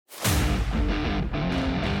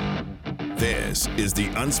This is the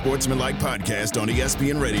Unsportsmanlike Podcast on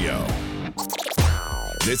ESPN Radio.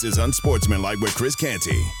 This is Unsportsmanlike with Chris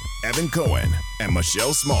Canty, Evan Cohen, and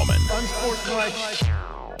Michelle Smallman.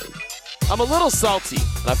 I'm a little salty.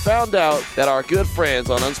 I found out that our good friends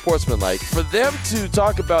on Unsportsmanlike, for them to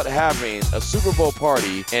talk about having a Super Bowl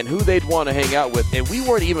party and who they'd want to hang out with, and we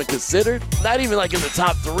weren't even considered, not even like in the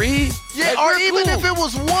top 3. Yeah, or even if it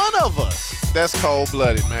was one of us. That's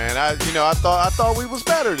cold-blooded, man. I thought we was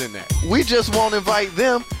better than that. We just won't invite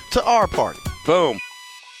them to our party. Boom.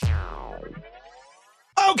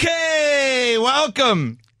 Okay,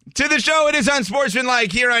 welcome to the show. It is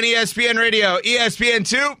Unsportsmanlike here on ESPN Radio,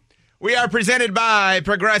 ESPN2. We are presented by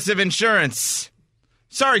Progressive Insurance.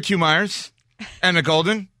 Sorry, Q Myers, Emma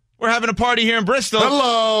Golden. We're having a party here in Bristol.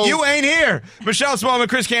 Hello. You ain't here. Michelle Smallman,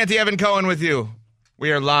 Chris Canty, Evan Cohen with you.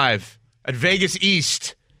 We are live at Vegas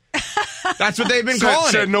East. That's what they've been calling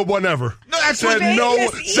it. Said no one ever. No, that's said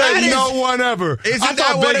what no one ever. Isn't I that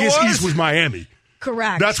thought what it Vegas was? East was Miami.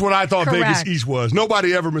 Correct. That's what I thought Correct. Vegas East was.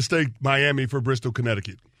 Nobody ever mistaked Miami for Bristol,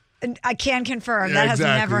 Connecticut. I can confirm Yeah, that has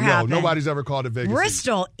exactly. never happened. Nobody's ever called it Vegas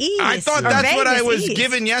Bristol East. I thought or that's what I Vegas was East.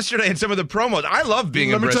 given yesterday in some of the promos. I love being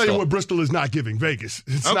East. in Let me Bristol. tell you what Bristol is not giving Vegas.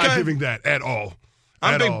 It's Okay. not giving that at all.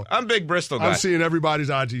 I'm big Bristol guy. I'm seeing everybody's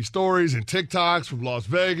IG stories and TikToks from Las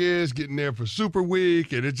Vegas, getting there for Super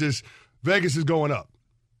Week, and it just, Vegas is going up.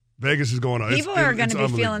 Vegas is going up. People are going to be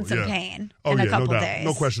feeling some pain in a couple days.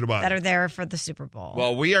 No question about that it. are there for the Super Bowl.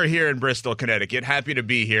 Well, we are here in Bristol, Connecticut. Happy to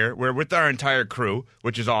be here. We're with our entire crew,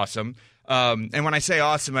 which is awesome. And when I say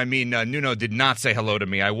awesome, I mean Nuno did not say hello to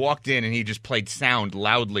me. I walked in and he just played sound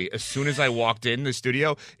loudly. As soon as I walked in the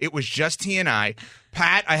studio, it was just he and I.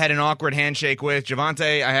 Pat, I had an awkward handshake with.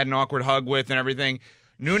 Javante, I had an awkward hug with and everything.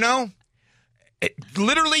 Nuno,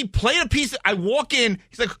 literally played a piece. I walk in,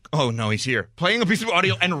 he's like, oh no, he's here. Playing a piece of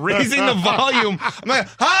audio and raising the volume. I'm like,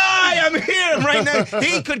 hi, I'm here right now.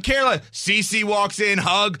 He could care less. CeCe walks in,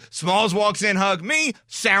 hug. Smalls walks in, hug. Me,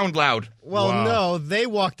 sound loud. Well, no, they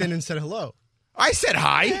walked in and said hello. I said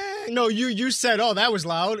hi. No, you said, oh, that was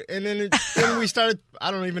loud. And then we started, I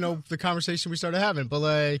don't even know the conversation we started having, but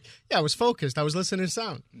I was focused. I was listening to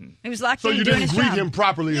sound. He was locked So in you doing didn't his greet job. him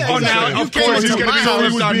properly. Yeah, Oh, now, of course, he's going to be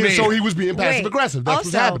focused on me. So he was being Wait, passive aggressive. That's what's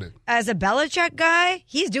also, happening. as a Belichick guy,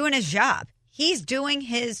 he's doing his job. He's doing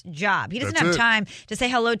his job. He doesn't That's have it. time to say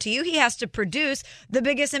hello to you. He has to produce the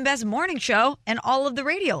biggest and best morning show in all of the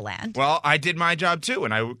radio land. Well, I did my job too,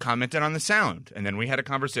 and I commented on the sound, and then we had a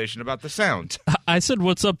conversation about the sound. I said,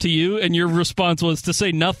 what's up to you? And your response was to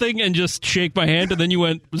say nothing and just shake my hand. And then you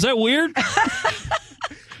went, was that weird?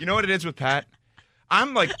 You know what it is with Pat?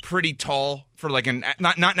 I'm like pretty tall for like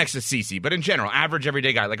not next to CeCe, but in general, average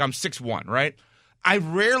everyday guy. Like I'm 6'1", right? I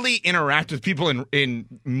rarely interact with people in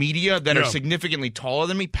media that are significantly taller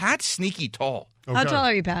than me. Pat's sneaky tall. How tall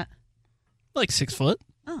are you, Pat? Like 6 foot.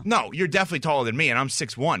 No, you're definitely taller than me, and I'm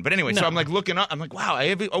 6'1". But anyway, so I'm like looking up. I'm like, wow,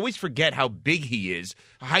 I always forget how big he is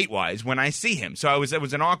height-wise when I see him. So it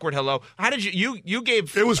was an awkward hello. How did you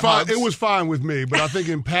gave It was fine. hugs? It was fine with me, but I think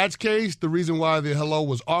in Pat's case, the reason why the hello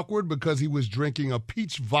was awkward because he was drinking a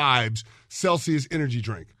Peach Vibes Celsius energy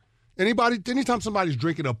drink. Anytime somebody's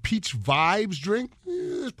drinking a Peach Vibes drink,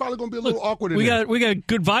 it's probably going to be a little awkward in there. We got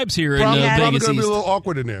good vibes here Probably in going Vegas to be a East. little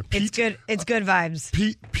awkward in there. It's good. It's good vibes.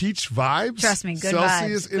 Peach Vibes? Trust me, good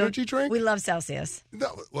Celsius vibes. energy drink? We love Celsius. No,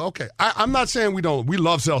 well, okay. I'm not saying we don't. We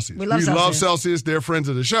love Celsius. We love Celsius. They're friends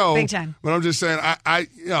of the show. Big time. But I'm just saying, I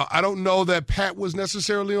don't know that Pat was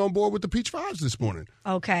necessarily on board with the Peach Vibes this morning.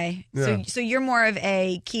 Okay. Yeah. So you're more of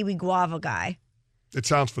a kiwi guava guy. It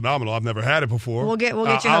sounds phenomenal. I've never had it before. We'll get you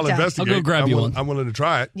I'll hooked up. investigate. I'll go grab you one. I'm willing to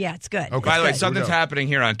try it. Yeah, it's good. Okay. By the way, Good. something's Here we go. happening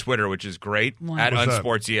here on Twitter, which is great, What? at What's that?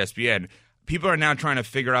 Unsports ESPN. People are now trying to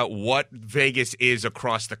figure out what Vegas is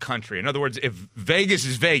across the country. In other words, if Vegas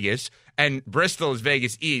is Vegas and Bristol is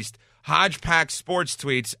Vegas East, Hodgepack Sports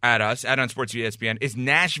tweets at us, at Unsports ESPN, is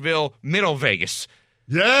Nashville Middle Vegas.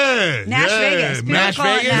 Yeah. Nash yeah. Vegas. People Nash call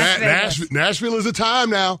it Vegas? Nash Vegas. Nashville is a time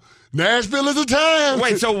now. Nashville is a time.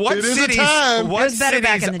 Wait, so what It is cities, a time. what It was better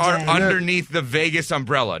back cities in the are day. underneath the Vegas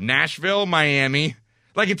umbrella? Nashville, Miami.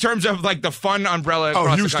 Like in terms of like the fun umbrella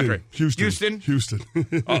across the country. Houston.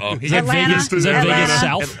 Uh-oh. Is that Atlanta. Vegas? Is that Atlanta. Vegas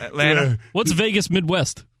South? Atlanta. Yeah. What's Vegas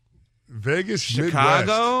Midwest? Vegas,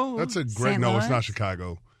 Chicago? Midwest. That's a great. St. No, it's Louis? not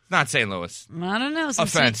Chicago. Not St. Louis. I don't know.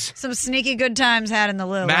 Offense. Some sneaky good times had in the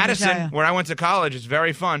Lou. let me tell Madison, you. where I went to college, is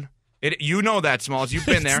very fun. You know that, Smalls. You've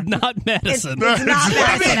been there. It's not It's Madison. not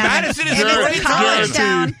Madison. Madison is It a is great a college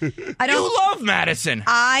time. town. I don't. You love Madison.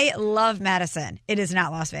 I love Madison. It is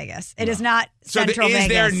not Las Vegas. It is not So Central is Vegas.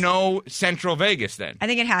 there no Central Vegas then? I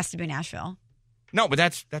think it has to be Nashville. No, but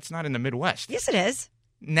that's not in the Midwest. Yes, it is.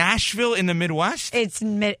 Nashville in the Midwest? It's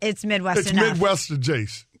Midwest It's enough. Midwest to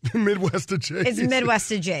Jace. Midwest to Jace. It's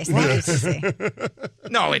Midwest adjacent. Needless to see.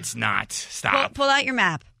 No, it's not. Stop. Pull out your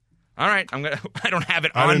map. All right, I don't have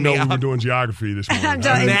it I on didn't know me. we were doing geography this morning. I'm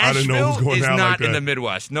telling you. I didn't know it was Nashville going is down not like that. in the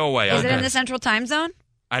Midwest. No way. Is it in the Central Time Zone?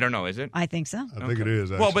 I don't know. Is it? I think so. I think it is.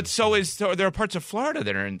 Well, Actually. but so there are parts of Florida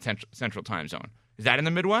that are in Central Time Zone. Is that in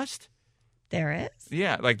the Midwest? There is.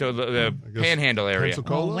 Yeah, like the guess Panhandle area.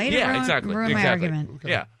 Pensacola? Well, way to Yeah, ruin, exactly. ruin my exactly. argument.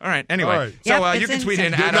 Yeah. All right. Anyway, All right. so Yep, you it's can tweet in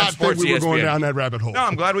in did at not Sports think we were going ESPN. down that rabbit hole. No,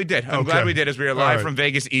 I'm glad we did. I'm glad we did as we are All live right. from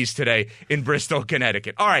Vegas East today in Bristol,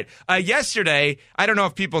 Connecticut. All right. Yesterday, I don't know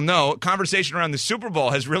if people know, conversation around the Super Bowl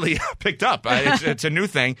has really picked up. It's a new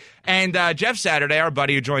thing. And Jeff Saturday, our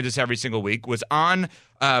buddy who joins us every single week, was on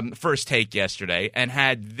First Take yesterday and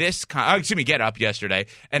had this Get Up yesterday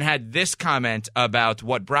and had this comment about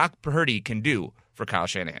what Brock Purdy can do for Kyle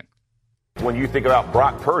Shanahan. When you think about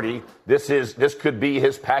Brock Purdy, this could be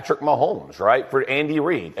his Patrick Mahomes, right, for Andy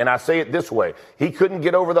Reid. And I say it this way. He couldn't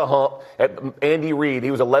get over the hump at Andy Reid.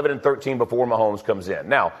 He was 11-13 before Mahomes comes in.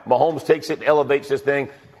 Now, Mahomes takes it and elevates this thing.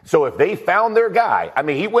 So if they found their guy, I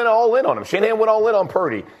mean, he went all in on him. Shanahan went all in on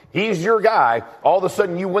Purdy. He's your guy. All of a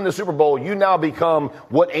sudden, you win the Super Bowl. You now become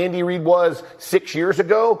what Andy Reid was 6 years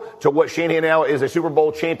ago to what Shanahan now is, a Super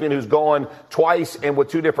Bowl champion who's gone twice and with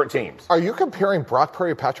two different teams. Are you comparing Brock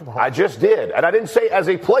Purdy to Patrick Mahomes? I just did. And I didn't say as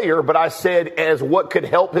a player, but I said as what could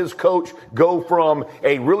help his coach go from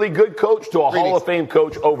a really good coach to a Hall of Fame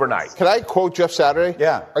coach overnight. Can I quote Jeff Saturday?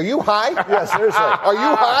 Yeah. Are you high? Yeah, seriously. Are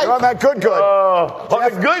you high? You're on that good.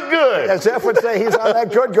 On the good. As Jeff would say, he's on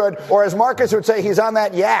that good. Or as Marcus would say, he's on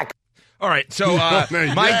that yak. All right, so Mike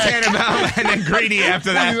Tannenbaum and then Greeny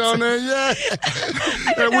after that. He's on that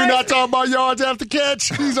yak. And we're not talking about yards after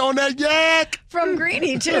catch. He's on that yak. From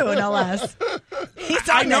Greeny, too, no less.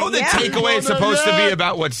 I know the takeaway is supposed to be yak.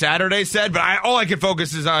 about what Saturday said, but all I can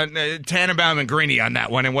focus is on Tannenbaum and Greeny on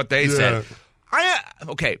that one and what they said.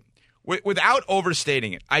 Okay, without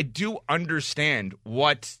overstating it, I do understand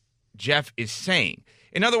what Jeff is saying.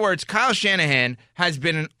 In other words, Kyle Shanahan has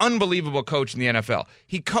been an unbelievable coach in the NFL.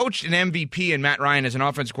 He coached an MVP and Matt Ryan as an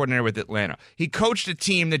offensive coordinator with Atlanta. He coached a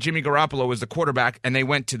team that Jimmy Garoppolo was the quarterback, and they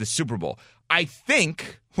went to the Super Bowl. I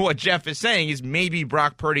think what Jeff is saying is maybe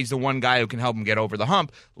Brock Purdy's the one guy who can help him get over the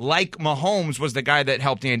hump, like Mahomes was the guy that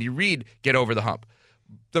helped Andy Reid get over the hump.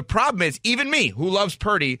 The problem is, even me, who loves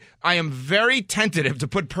Purdy, I am very tentative to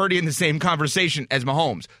put Purdy in the same conversation as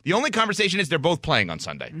Mahomes. The only conversation is they're both playing on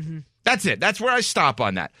Sunday. Mm-hmm. That's it. That's where I stop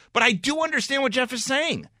on that. But I do understand what Jeff is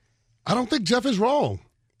saying. I don't think Jeff is wrong.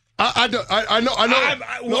 I know.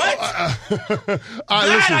 What? Listen,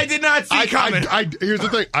 I did not see coming. Here's the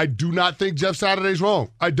thing. I do not think Jeff Saturday's wrong.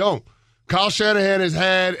 I don't. Kyle Shanahan has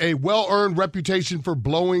had a well-earned reputation for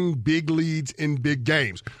blowing big leads in big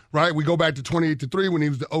games, right? We go back to 28-3 when he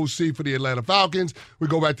was the OC for the Atlanta Falcons. We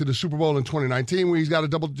go back to the Super Bowl in 2019 when he's got a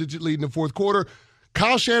double-digit lead in the fourth quarter.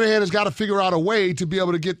 Kyle Shanahan has got to figure out a way to be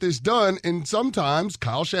able to get this done, and sometimes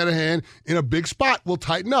Kyle Shanahan in a big spot will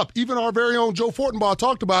tighten up. Even our very own Joe Fortenbaugh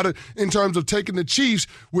talked about it in terms of taking the Chiefs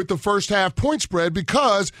with the first half point spread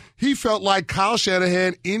because he felt like Kyle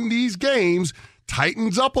Shanahan in these games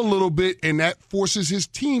tightens up a little bit, and that forces his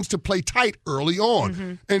teams to play tight early on.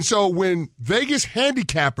 Mm-hmm. And so when Vegas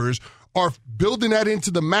handicappers are building that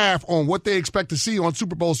into the math on what they expect to see on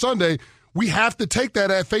Super Bowl Sunday, we have to take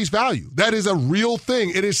that at face value. That is a real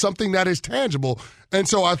thing. It is something that is tangible. And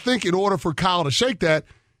so I think in order for Kyle to shake that,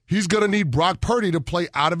 he's going to need Brock Purdy to play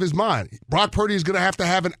out of his mind. Brock Purdy is going to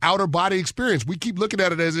have an outer body experience. We keep looking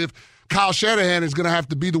at it as if Kyle Shanahan is going to have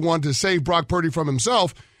to be the one to save Brock Purdy from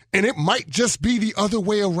himself. And it might just be the other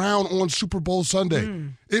way around on Super Bowl Sunday.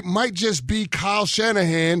 It might just be Kyle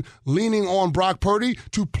Shanahan leaning on Brock Purdy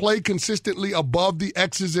to play consistently above the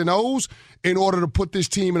X's and O's in order to put this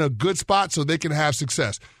team in a good spot so they can have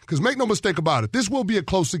success. Because make no mistake about it, this will be a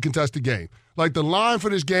closely contested game. Like the line for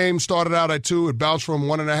this game started out at 2. It bounced from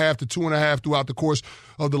 1.5 to 2.5 throughout the course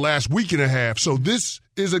of the last week and a half. So this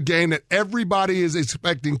is a game that everybody is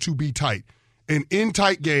expecting to be tight. And in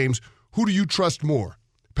tight games, who do you trust more?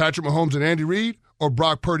 Patrick Mahomes and Andy Reid, or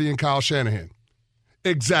Brock Purdy and Kyle Shanahan?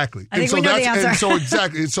 Exactly. I think we know the answer.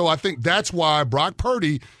 And so I think that's why Brock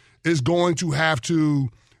Purdy is going to have to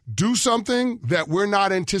do something that we're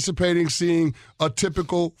not anticipating seeing a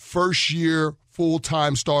typical first-year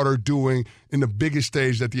full-time starter doing in the biggest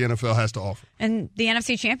stage that the NFL has to offer. And the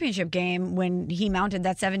NFC Championship game, when he mounted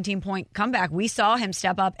that 17-point comeback, we saw him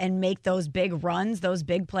step up and make those big runs, those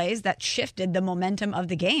big plays that shifted the momentum of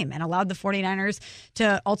the game and allowed the 49ers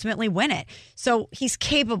to ultimately win it. So he's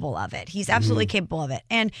capable of it. He's absolutely capable of it.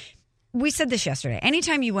 And we said this yesterday.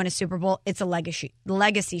 Anytime you win a Super Bowl, it's a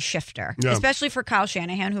legacy shifter, especially for Kyle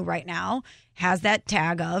Shanahan, who right now has that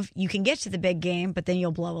tag of you can get to the big game, but then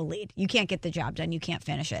you'll blow a lead. You can't get the job done. You can't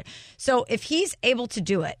finish it. So if he's able to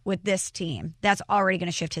do it with this team, that's already going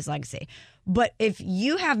to shift his legacy. But if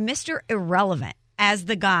you have Mr. Irrelevant as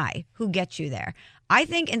the guy who gets you there, I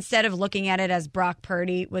think instead of looking at it as Brock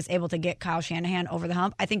Purdy was able to get Kyle Shanahan over the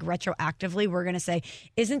hump, I think retroactively we're going to say,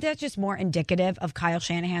 isn't that just more indicative of Kyle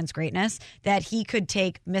Shanahan's greatness, that he could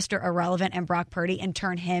take Mr. Irrelevant and Brock Purdy and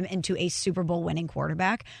turn him into a Super Bowl winning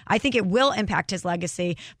quarterback? I think it will impact his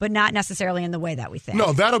legacy, but not necessarily in the way that we think.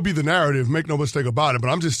 No, that'll be the narrative, make no mistake about it. But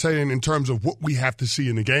I'm just saying in terms of what we have to see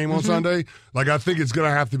in the game on Sunday, like I think it's going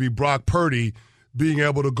to have to be Brock Purdy being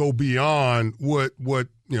able to go beyond what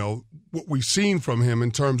we've seen from him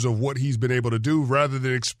in terms of what he's been able to do, rather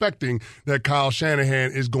than expecting that Kyle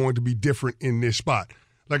Shanahan is going to be different in this spot.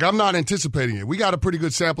 Like, I'm not anticipating it. We got a pretty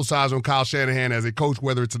good sample size on Kyle Shanahan as a coach,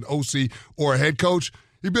 whether it's an OC or a head coach.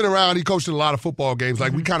 He's been around. He coached in a lot of football games.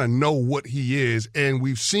 Like, we kind of know what he is, and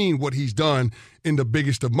we've seen what he's done in the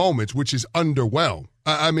biggest of moments, which is underwhelm.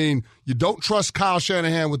 I mean, you don't trust Kyle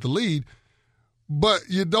Shanahan with the lead, but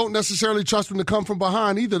you don't necessarily trust him to come from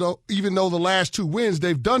behind either, though, even though the last 2 wins,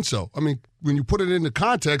 they've done so. I mean, when you put it into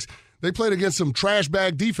context, they played against some trash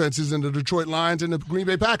bag defenses in the Detroit Lions and the Green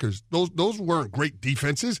Bay Packers. Those weren't great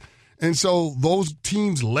defenses. And so those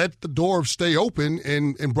teams let the door stay open,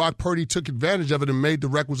 and Brock Purdy took advantage of it and made the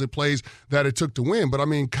requisite plays that it took to win. But, I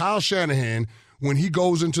mean, Kyle Shanahan, when he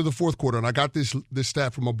goes into the fourth quarter, and I got this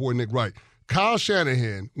stat from my boy Nick Wright, Kyle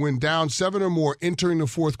Shanahan, when down 7 or more entering the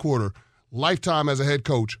fourth quarter, lifetime as a head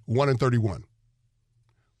coach, 1-31.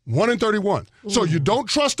 1-31. So you don't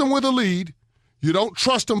trust him with a lead. You don't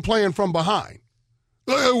trust him playing from behind.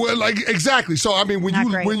 Like, exactly. So, I mean, when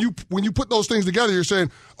you put those things together, you're saying,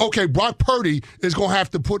 okay, Brock Purdy is going to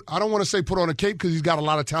have to put on a cape because he's got a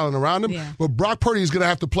lot of talent around him, but Brock Purdy is going to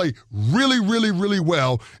have to play really, really, really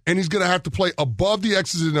well, and he's going to have to play above the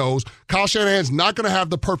X's and O's. Kyle Shanahan's not going to have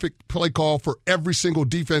the perfect play call for every single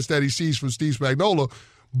defense that he sees from Steve Spagnuolo,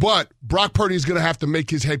 but Brock Purdy is going to have to make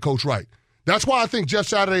his head coach right. That's why I think Jeff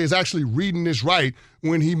Saturday is actually reading this right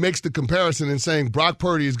when he makes the comparison and saying Brock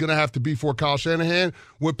Purdy is going to have to be for Kyle Shanahan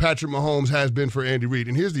what Patrick Mahomes has been for Andy Reid.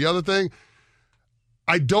 And here's the other thing.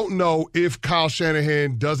 I don't know if Kyle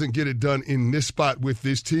Shanahan doesn't get it done in this spot with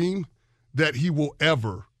this team that he will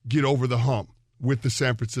ever get over the hump with the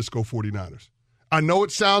San Francisco 49ers. I know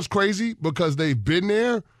it sounds crazy because they've been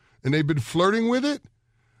there and they've been flirting with it.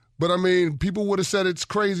 But, I mean, people would have said it's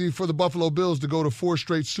crazy for the Buffalo Bills to go to 4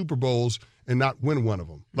 straight Super Bowls and not win one of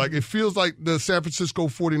them. Like, it feels like the San Francisco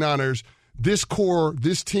 49ers,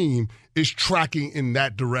 this team is tracking in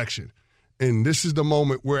that direction. And this is the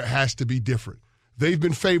moment where it has to be different. They've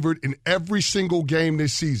been favored in every single game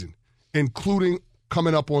this season, including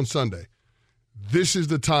coming up on Sunday. This is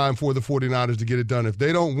the time for the 49ers to get it done. If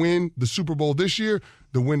they don't win the Super Bowl this year,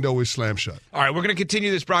 the window is slammed shut. All right, we're going to continue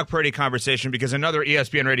this Brock Purdy conversation because another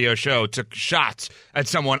ESPN radio show took shots at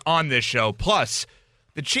someone on this show. Plus,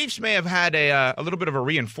 the Chiefs may have had a little bit of a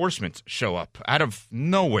reinforcement show up out of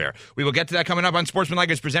nowhere. We will get to that coming up on Sportsmanlike.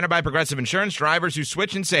 It's presented by Progressive Insurance. Drivers who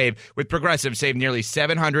switch and save with Progressive save nearly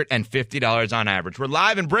 $750 on average. We're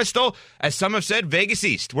live in Bristol. As some have said, Vegas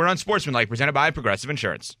East. We're on Sportsmanlike, presented by Progressive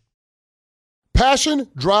Insurance. Passion,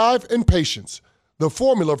 drive, and patience. The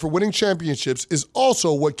formula for winning championships is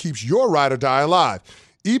also what keeps your ride or die alive.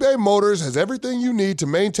 eBay Motors has everything you need to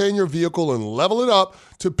maintain your vehicle and level it up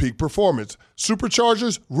to peak performance.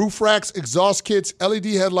 Superchargers, roof racks, exhaust kits, LED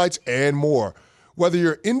headlights, and more. Whether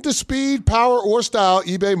you're into speed, power, or style,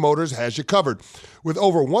 eBay Motors has you covered. With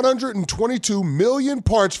over 122 million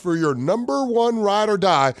parts for your number one ride or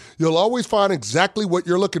die, you'll always find exactly what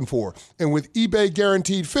you're looking for. And with eBay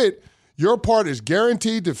Guaranteed Fit, your part is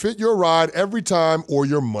guaranteed to fit your ride every time or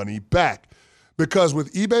your money back. Because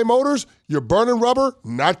with eBay Motors, you're burning rubber,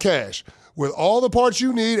 not cash. With all the parts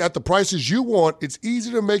you need at the prices you want, it's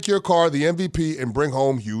easy to make your car the MVP and bring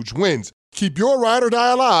home huge wins. Keep your ride or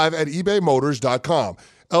die alive at ebaymotors.com.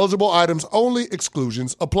 Eligible items only.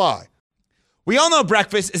 Exclusions apply. We all know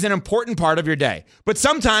breakfast is an important part of your day. But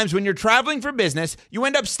sometimes when you're traveling for business, you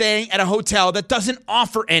end up staying at a hotel that doesn't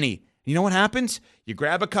offer any. You know what happens? You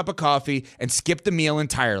grab a cup of coffee and skip the meal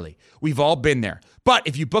entirely. We've all been there. But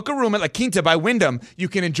if you book a room at La Quinta by Wyndham, you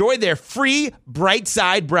can enjoy their free Bright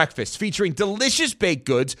Side breakfast featuring delicious baked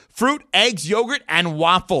goods, fruit, eggs, yogurt, and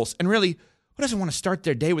waffles. And really, who doesn't want to start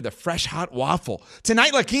their day with a fresh, hot waffle?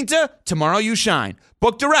 Tonight, La Quinta, tomorrow you shine.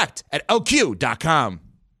 Book direct at lq.com.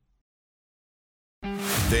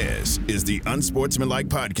 This is the Unsportsmanlike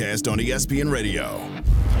Podcast on ESPN Radio.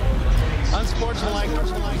 Unsportsmanlike.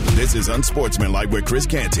 This is Unsportsmanlike with Chris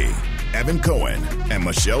Canty, Evan Cohen, and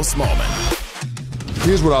Michelle Smallman.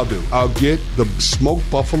 Here's what I'll do. I'll get the smoked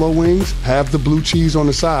buffalo wings, have the blue cheese on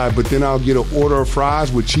the side, but then I'll get an order of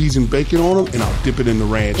fries with cheese and bacon on them, and I'll dip it in the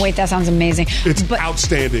ranch. Wait, that sounds amazing. It's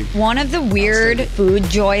outstanding. One of the weird food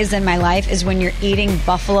joys in my life is when you're eating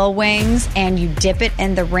buffalo wings and you dip it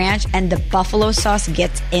in the ranch and the buffalo sauce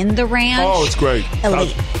gets in the ranch. Oh, it's great.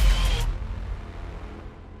 Elite.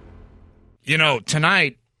 You know,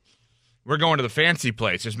 tonight we're going to the fancy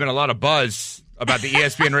place. There's been a lot of buzz about the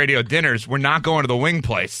ESPN radio dinners. We're not going to the wing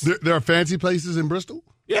place. There are fancy places in Bristol?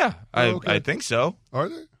 Yeah, I think so. Are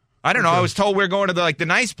there? I don't know. I was told we were going to the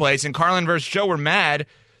nice place, and Carlin versus Joe were mad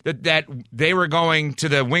that they were going to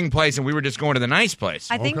the wing place and we were just going to the nice place.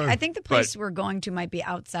 I think the place we're going to might be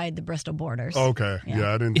outside the Bristol borders. Okay. Yeah,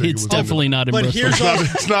 I didn't think it's definitely not in Bristol.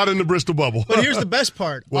 It's not in the Bristol bubble. But here's the best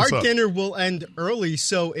part. What's Our up? dinner will end early,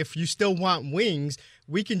 so if you still want wings,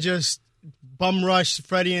 we can just bum rush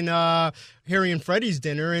Freddie and Harry and Freddie's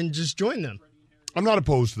dinner and just join them. I'm not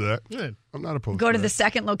opposed to that. Yeah. I'm not opposed Go to to that. the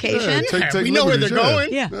second location. Yeah, take we know where they're liberties,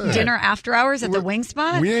 going. Yeah. Dinner after hours at the wing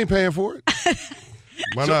spot. We ain't paying for it.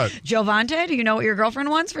 Why not? Jovante, do you know what your girlfriend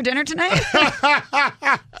wants for dinner tonight?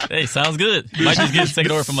 Hey, sounds good. Might just get a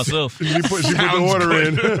second order for myself. She put the order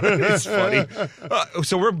in. It's funny.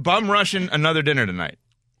 So we're bum rushing another dinner tonight.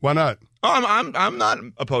 Why not? Oh, I'm not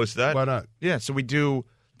opposed to that. Why not? Yeah, so we do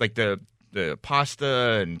like the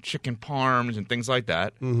pasta and chicken parms and things like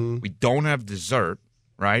that. Mm-hmm. We don't have dessert,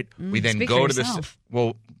 right? We then speak go for to the yourself.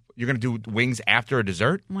 well. You're going to do wings after a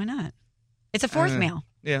dessert? Why not? It's a fourth meal.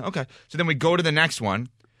 Yeah, okay. So then we go to the next one.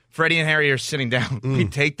 Freddie and Harry are sitting down. We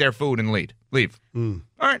take their food and leave. All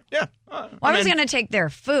right, yeah. I was going to take their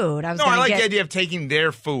food. I like the idea of taking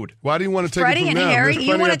their food. Why do you want to take Freddie it from and them? Harry, There's you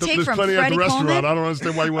plenty want at to the- take there's from plenty at Freddie the restaurant. Coleman? I don't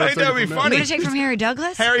understand why you want I to think take that'd it be from funny. You want to take from Harry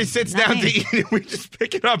Douglas? Harry sits down to Nice. eat and we just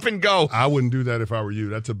pick it up and go. I wouldn't do that if I were you.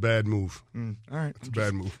 That's a bad move. All right. It's a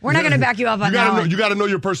bad move. We're not going to back you up on that one. You got to know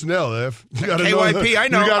your personnel, Ev. You gotta KYP, I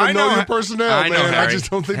know. You got to I know know. your personnel, I know, man. Harry. I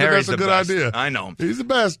just don't think Harry's that's a the good best. idea. I know him. He's the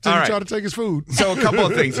best. Till All you right. try to take his food. So a couple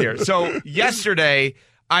of things here. So yesterday,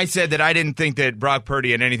 I said that I didn't think that Brock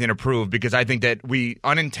Purdy had anything to prove because I think that we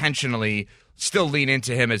unintentionally still lean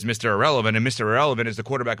into him as Mr. Irrelevant, and Mr. Irrelevant is the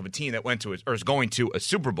quarterback of a team that went to or is going to a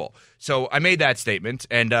Super Bowl. So I made that statement,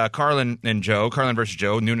 and Carlin versus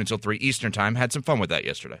Joe, noon until 3 Eastern time, had some fun with that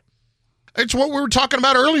yesterday. It's what we were talking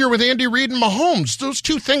about earlier with Andy Reid and Mahomes. Those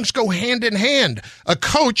two things go hand in hand. A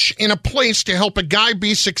coach in a place to help a guy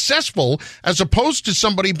be successful as opposed to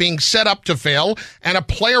somebody being set up to fail, and a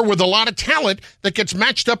player with a lot of talent that gets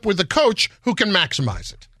matched up with a coach who can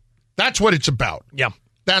maximize it. That's what it's about. Yeah.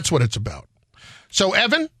 That's what it's about. So,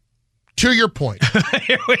 Evan, to your point,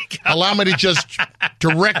 Here we go. allow me to just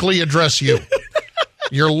directly address you.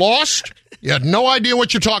 You're lost. You had no idea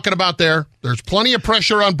what you're talking about there. There's plenty of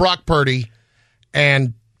pressure on Brock Purdy,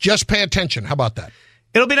 and just pay attention. How about that?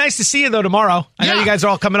 It'll be nice to see you, though, tomorrow. I know you guys are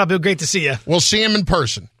all coming up. It'll be great to see you. We'll see him in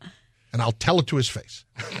person, and I'll tell it to his face.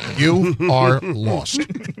 You are lost.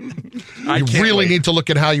 You really need to look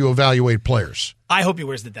at how you evaluate players. I hope he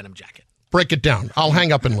wears the denim jacket. Break it down. I'll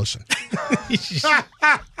hang up and listen.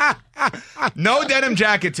 No denim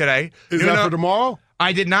jacket today. Is that for tomorrow?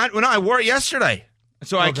 I did not. Well, no, I wore it yesterday.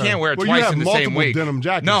 So I Okay. can't wear it Well, you twice have in the same multiple week. denim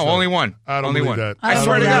jackets, No, though. only one. I don't only believe one. that. I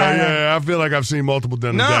swear to God. Yeah, I feel like I've seen multiple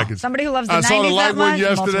denim No. jackets. Somebody who loves the I saw the 90s light that one much,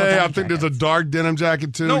 multiple yesterday. I denim think there's a dark denim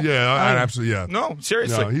jacket too. No. Yeah, I absolutely. Yeah. No,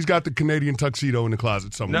 seriously. No, he's got the Canadian tuxedo in the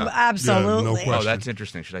closet somewhere. No. Absolutely. Yeah, no question. Oh, that's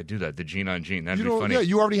interesting. Should I do that? The jean on jean. That'd You be don't- funny. Yeah,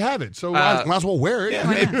 you already have it, so might as well wear it.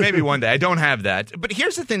 Yeah, maybe one day. I don't have that. But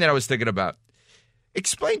here's the thing that I was thinking about.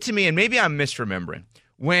 Explain to me, and maybe I'm misremembering,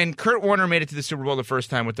 when Kurt Warner made it to the Super Bowl the first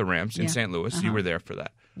time with the Rams in St. Louis, you were there for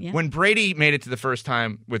that. Yeah. When Brady made it to the first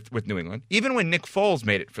time with New England, even when Nick Foles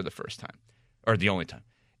made it for the first time, or the only time,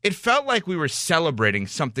 it felt like we were celebrating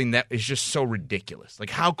something that is just so ridiculous.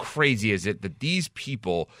 Like, how crazy is it that these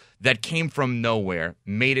people that came from nowhere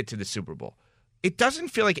made it to the Super Bowl? It doesn't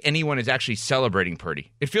feel like anyone is actually celebrating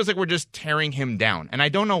Purdy. It feels like we're just tearing him down, and I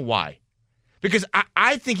don't know why. Because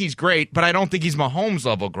I think he's great, but I don't think he's Mahomes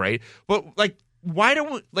level great. But, like, why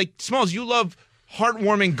don't we, like, Smalls, you love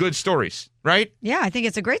heartwarming good stories, right? Yeah, I think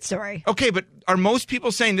it's a great story. Okay, but are most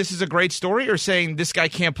people saying this is a great story or saying this guy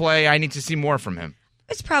can't play, I need to see more from him?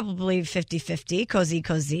 It's probably 50-50,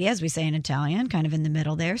 così, as we say in Italian, kind of in the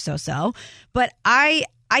middle there, so. But I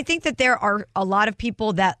I think that there are a lot of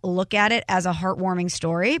people that look at it as a heartwarming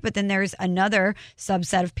story, but then there's another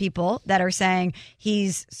subset of people that are saying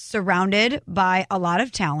he's surrounded by a lot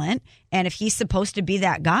of talent. And if he's supposed to be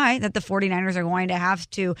that guy that the 49ers are going to have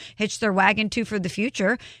to hitch their wagon to for the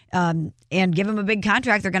future and give him a big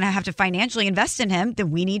contract, they're going to have to financially invest in him,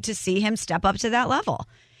 then we need to see him step up to that level.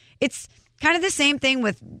 It's kind of the same thing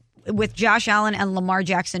with Josh Allen and Lamar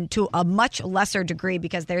Jackson to a much lesser degree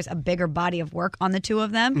because there's a bigger body of work on the two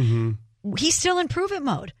of them. Mm-hmm. He's still in prove-it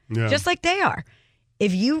mode, just like they are.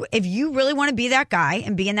 If you really want to be that guy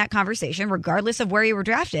and be in that conversation, regardless of where you were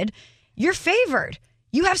drafted, you're favored.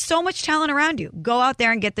 You have so much talent around you. Go out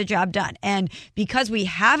there and get the job done. And because we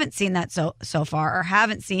haven't seen that so far, or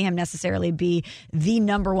haven't seen him necessarily be the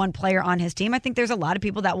number one player on his team, I think there's a lot of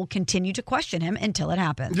people that will continue to question him until it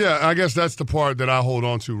happens. Yeah, I guess that's the part that I hold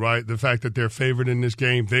on to, right? The fact that they're favored in this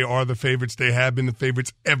game. They are the favorites. They have been the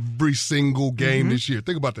favorites every single game this year.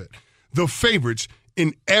 Think about that. The favorites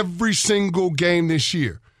in every single game this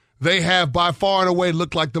year. They have by far and away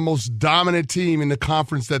looked like the most dominant team in the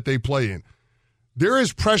conference that they play in. There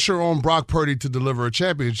is pressure on Brock Purdy to deliver a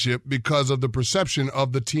championship because of the perception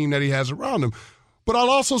of the team that he has around him. But I'll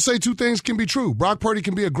also say two things can be true. Brock Purdy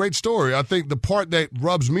can be a great story. I think the part that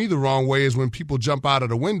rubs me the wrong way is when people jump out of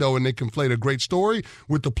the window and they conflate a great story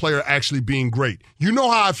with the player actually being great. You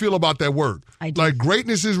know how I feel about that word. Like,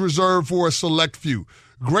 greatness is reserved for a select few.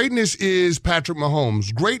 Greatness is Patrick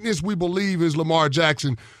Mahomes. Greatness, we believe, is Lamar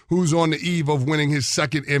Jackson, who's on the eve of winning his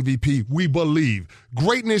second MVP. We believe.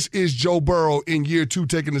 Greatness is Joe Burrow in year 2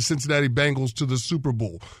 taking the Cincinnati Bengals to the Super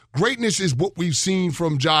Bowl. Greatness is what we've seen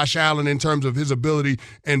from Josh Allen in terms of his ability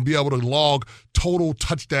and be able to log total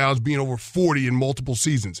touchdowns, being over 40 in multiple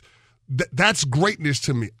seasons. That's greatness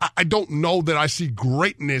to me. I don't know that I see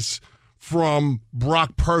greatness from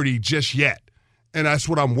Brock Purdy just yet. And that's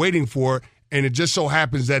what I'm waiting for. And it just so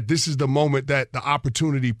happens that this is the moment that the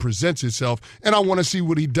opportunity presents itself, and I want to see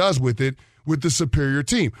what he does with it with the superior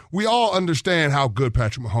team. We all understand how good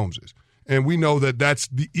Patrick Mahomes is, and we know that that's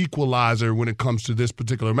the equalizer when it comes to this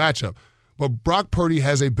particular matchup. But Brock Purdy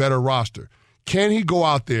has a better roster. Can he go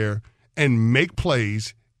out there and make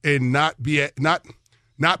plays and not be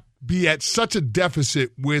at such a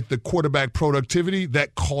deficit with the quarterback productivity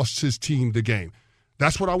that costs his team the game?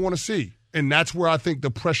 That's what I want to see. And that's where I think the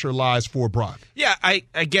pressure lies for Brock. Yeah, I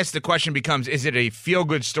guess the question becomes, is it a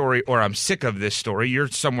feel-good story or I'm sick of this story? You're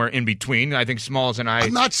somewhere in between. I think Smalls and I...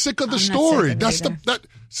 I'm not sick of the story. That's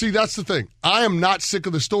the thing. I am not sick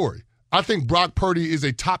of the story. I think Brock Purdy is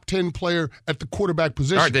a top 10 player at the quarterback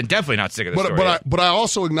position. All right, then definitely not sick of the story. But I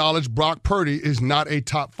also acknowledge Brock Purdy is not a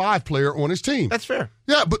top 5 player on his team. That's fair.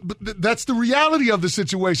 Yeah, but that's the reality of the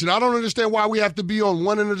situation. I don't understand why we have to be on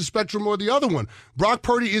one end of the spectrum or the other one. Brock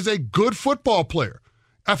Purdy is a good football player.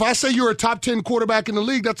 If I say you're a top 10 quarterback in the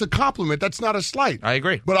league, that's a compliment. That's not a slight. I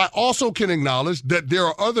agree. But I also can acknowledge that there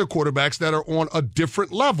are other quarterbacks that are on a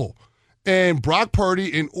different level. And Brock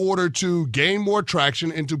Purdy, in order to gain more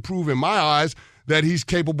traction and to prove in my eyes that he's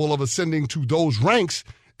capable of ascending to those ranks,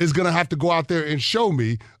 is going to have to go out there and show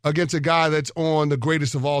me against a guy that's on the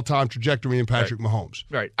greatest of all time trajectory in Patrick Mahomes.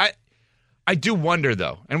 Right. I do wonder,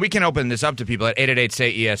 though, and we can open this up to people at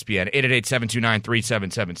 888-SAY-ESPN,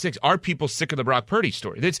 888-729-3776. Are people sick of the Brock Purdy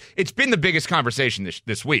story? It's been the biggest conversation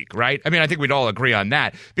this week, right? I mean, I think we'd all agree on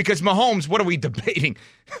that. Because Mahomes, what are we debating?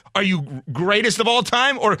 Are you greatest of all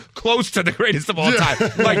time or close to the greatest of all time?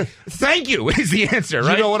 Like, thank you is the answer,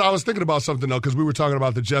 right? You know what? I was thinking about something, though, because we were talking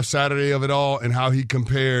about the Jeff Saturday of it all and how he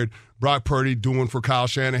compared Brock Purdy doing for Kyle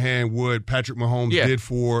Shanahan what Patrick Mahomes did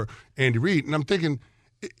for Andy Reid. And I'm thinking,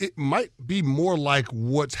 it might be more like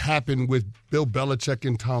what's happened with Bill Belichick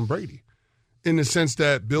and Tom Brady, in the sense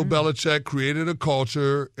that Bill Belichick created a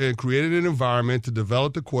culture and created an environment to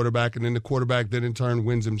develop the quarterback, and then the quarterback then in turn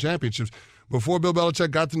wins him championships. Before Bill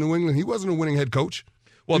Belichick got to New England, he wasn't a winning head coach.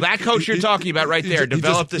 Well, that coach you're talking about right there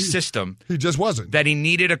developed a system. He just wasn't. That he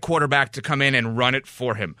needed a quarterback to come in and run it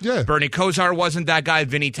for him. Yeah. Bernie Kosar wasn't that guy.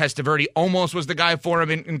 Vinny Testaverde almost was the guy for him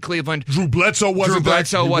in Cleveland. Drew Bledsoe wasn't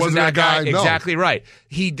that guy. No. Exactly right.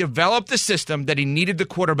 He developed the system that he needed the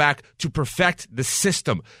quarterback to perfect the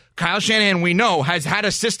system. Kyle Shanahan, we know, has had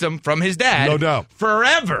a system from his dad. No doubt.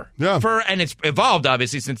 Forever. Yeah. And it's evolved,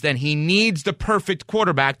 obviously, since then. He needs the perfect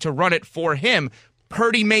quarterback to run it for him.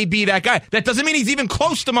 Purdy may be that guy. That doesn't mean he's even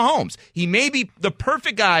close to Mahomes. He may be the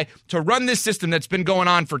perfect guy to run this system that's been going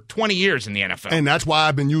on for 20 years in the NFL. And that's why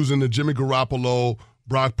I've been using the Jimmy Garoppolo,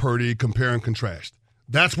 Brock Purdy compare and contrast.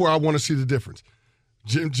 That's where I want to see the difference.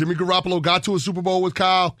 Jimmy Garoppolo got to a Super Bowl with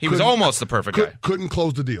Kyle. He was almost the perfect guy. Couldn't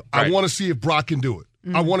close the deal. Right. I want to see if Brock can do it.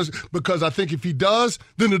 I want to, because I think if he does,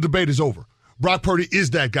 then the debate is over. Brock Purdy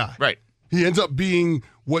is that guy. Right. He ends up being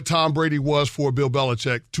what Tom Brady was for Bill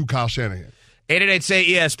Belichick to Kyle Shanahan.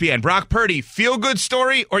 888-SAY-ESPN. Brock Purdy, feel-good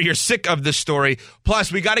story or you're sick of the story? Plus,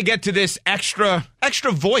 we got to get to this extra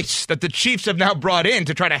voice that the Chiefs have now brought in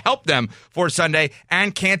to try to help them for Sunday.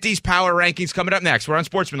 And Canty's Power Rankings coming up next. We're on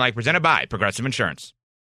Sportsmanlike, presented by Progressive Insurance.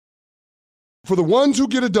 For the ones who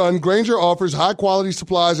get it done, Grainger offers high-quality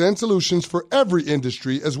supplies and solutions for every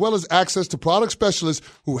industry, as well as access to product specialists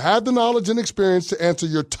who have the knowledge and experience to answer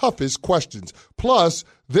your toughest questions. Plus,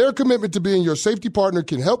 their commitment to being your safety partner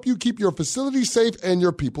can help you keep your facility safe and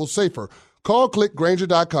your people safer. Call, click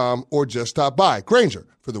Grainger.com, or just stop by. Grainger,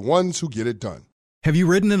 for the ones who get it done. Have you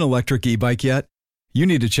ridden an electric e-bike yet? You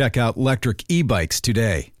need to check out Lectric E-Bikes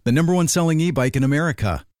today, the #1 selling e-bike in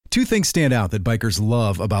America. 2 things stand out that bikers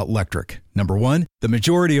love about Lectric. Number 1, the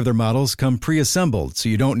majority of their models come pre-assembled, so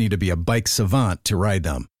you don't need to be a bike savant to ride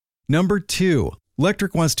them. Number 2,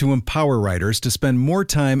 Lectric wants to empower riders to spend more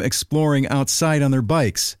time exploring outside on their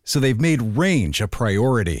bikes, so they've made range a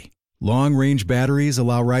priority. Long-range batteries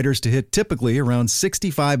allow riders to hit typically around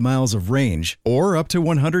 65 miles of range, or up to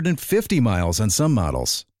 150 miles on some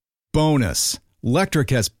models. Bonus, Lectric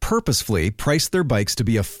has purposefully priced their bikes to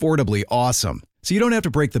be affordably awesome, so you don't have to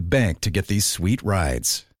break the bank to get these sweet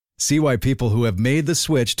rides. See why people who have made the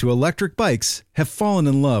switch to electric bikes have fallen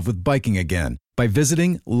in love with biking again by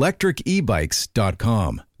visiting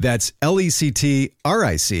lectricebikes.com. That's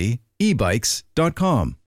LECTRIC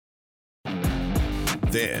ebikes.com.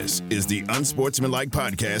 This is the Unsportsmanlike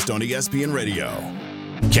Podcast on ESPN Radio.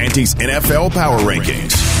 Canty's NFL Power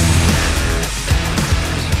Rankings.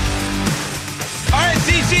 All right,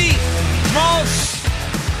 CC Smalls.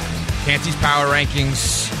 Canty's Power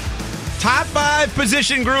Rankings. Top 5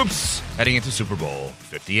 position groups heading into Super Bowl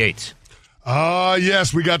 58.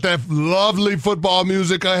 Yes, we got that lovely football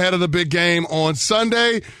music ahead of the big game on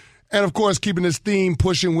Sunday. And, of course, keeping this theme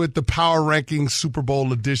pushing with the Power Rankings Super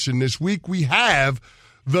Bowl edition this week, we have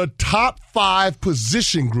the top 5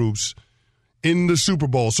 position groups in the Super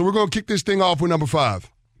Bowl. So we're going to kick this thing off with number 5.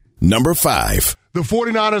 Number 5. The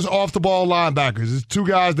 49ers off-the-ball linebackers. It's 2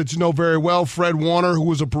 guys that you know very well, Fred Warner, who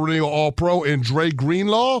was a perennial All-Pro, and Dre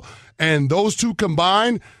Greenlaw. And those 2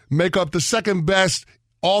 combined make up the second best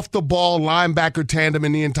off-the-ball linebacker tandem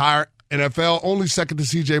in the entire NFL, only second to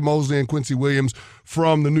C.J. Mosley and Quincy Williams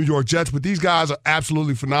from the New York Jets. But these guys are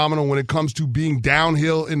absolutely phenomenal when it comes to being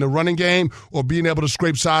downhill in the running game or being able to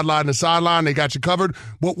scrape sideline to sideline. They got you covered.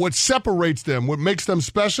 But what separates them, what makes them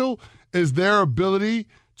special, is their ability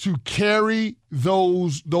to carry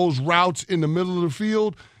those routes in the middle of the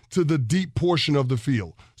field to the deep portion of the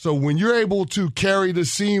field. So when you're able to carry the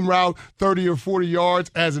seam route 30 or 40 yards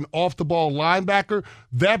as an off-the-ball linebacker,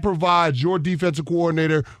 that provides your defensive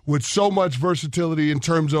coordinator with so much versatility in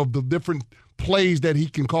terms of the different plays that he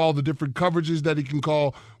can call, the different coverages that he can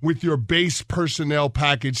call with your base personnel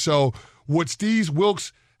package. So what Steve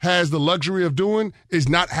Wilks has the luxury of doing is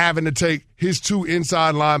not having to take his 2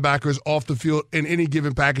 inside linebackers off the field in any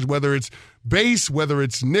given package, whether it's base, whether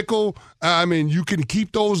it's nickel. I mean, you can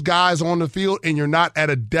keep those guys on the field and you're not at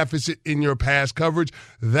a deficit in your pass coverage.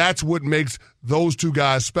 That's what makes those 2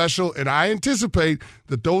 guys special. And I anticipate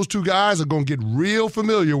that those 2 guys are going to get real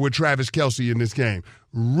familiar with Travis Kelce in this game.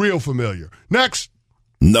 Real familiar. Next.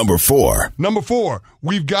 Number 4. Number 4,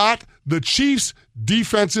 we've got the Chiefs'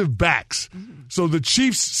 defensive backs. So the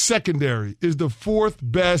Chiefs' secondary is the 4th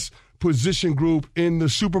best position group in the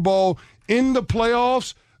Super Bowl. In the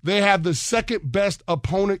playoffs, they have the 2nd best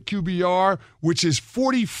opponent QBR, which is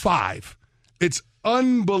 45. It's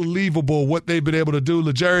unbelievable what they've been able to do.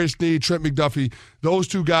 L'Jarius Sneed, Trent McDuffie, those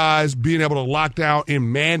 2 guys being able to lock down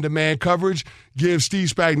in man-to-man coverage gives Steve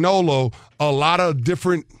Spagnuolo a lot of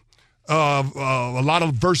different a lot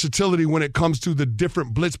of versatility when it comes to the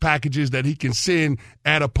different blitz packages that he can send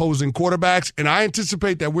at opposing quarterbacks. And I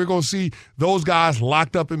anticipate that we're going to see those guys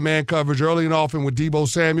locked up in man coverage early and often with Deebo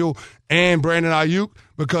Samuel and Brandon Ayuk,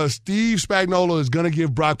 because Steve Spagnuolo is going to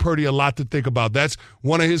give Brock Purdy a lot to think about. That's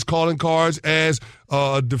one of his calling cards as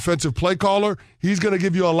a defensive play caller. He's going to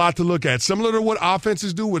give you a lot to look at. Similar to what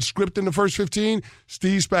offenses do with script in the first 15,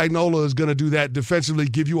 Steve Spagnuolo is going to do that defensively,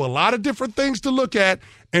 give you a lot of different things to look at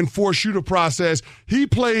and force you to process. He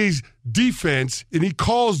plays defense, and he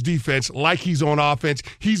calls defense like he's on offense.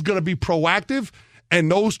 He's going to be proactive, and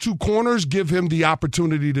those 2 corners give him the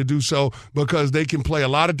opportunity to do so because they can play a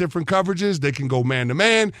lot of different coverages. They can go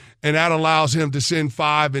man-to-man, and that allows him to send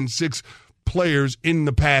 5 and 6 players in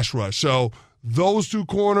the pass rush. So those 2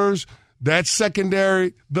 corners, that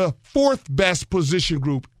secondary, the 4th best position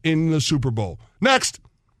group in the Super Bowl. Next.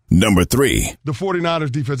 Number 3. The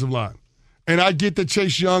 49ers defensive line. And I get that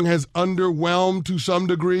Chase Young has underwhelmed to some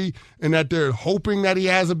degree and that they're hoping that he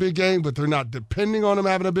has a big game, but they're not depending on him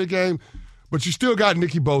having a big game. But you still got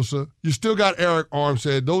Nicky Bosa. You still got Eric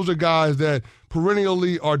Armstead. Those are guys that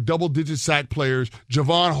perennially are double-digit sack players.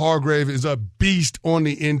 Javon Hargrave is a beast on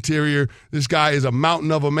the interior. This guy is a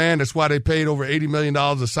mountain of a man. That's why they paid over $80 million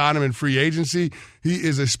to sign him in free agency. He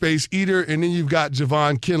is a space eater. And then you've got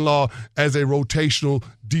Javon Kinlaw as a rotational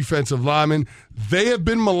defensive lineman. They have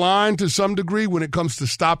been maligned to some degree when it comes to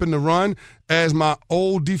stopping the run. As my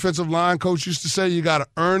old defensive line coach used to say, you got to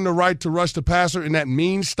earn the right to rush the passer, and that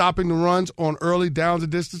means stopping the runs on early downs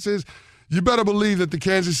and distances. You better believe that the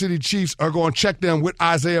Kansas City Chiefs are going to check them with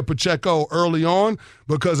Isaiah Pacheco early on,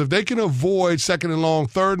 because if they can avoid 2nd and long,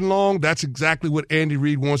 3rd and long, that's exactly what Andy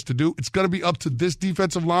Reid wants to do. It's going to be up to this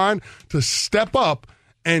defensive line to step up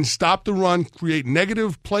and stop the run, create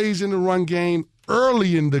negative plays in the run game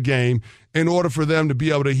early in the game in order for them to be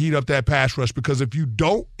able to heat up that pass rush, because if you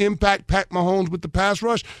don't impact Pat Mahomes with the pass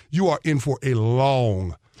rush, you are in for a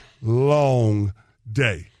long, long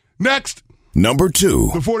day. Next. Number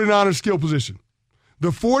 2. The 49ers skill position. The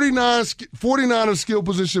 49ers skill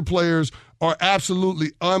position players are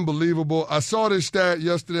absolutely unbelievable. I saw this stat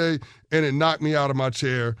yesterday, and it knocked me out of my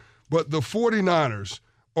chair. But the 49ers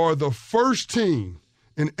are the first team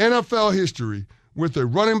in NFL history with a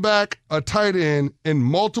running back, a tight end, and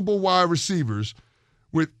multiple wide receivers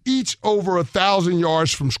with each over 1,000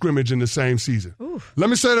 yards from scrimmage in the same season. Oof. Let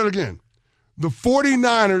me say that again. The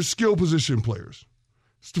 49ers skill position players.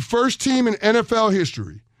 It's the first team in NFL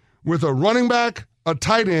history with a running back, a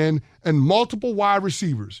tight end, and multiple wide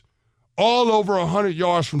receivers, all over 100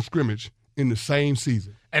 yards from scrimmage in the same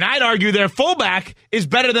season. And I'd argue their fullback is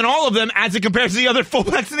better than all of them as it compares to the other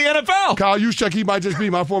fullbacks in the NFL. Kyle Juszczyk, he might just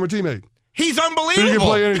be my former teammate. He's unbelievable. He can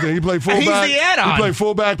play anything. He played fullback. He's the add-on. He played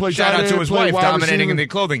fullback, played tight end. Shout out to his wife dominating receiver. in the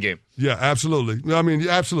clothing game. Yeah, absolutely. I mean,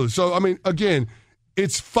 absolutely. So, I mean, again,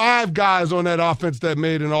 it's 5 guys on that offense that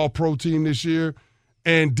made an all-pro team this year.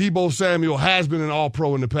 And Deebo Samuel has been an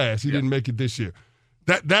all-pro in the past. He didn't make it this year.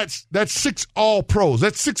 That's 6 all-pros.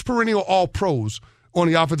 That's 6 perennial all-pros on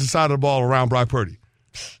the offensive side of the ball around Brock Purdy.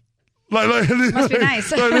 Must be nice.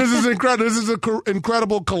 This is incredible. This is an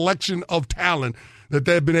incredible collection of talent that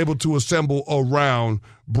they've been able to assemble around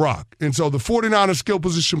Brock. And so the 49ers skill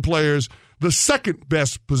position players, the second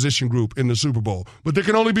best position group in the Super Bowl. But there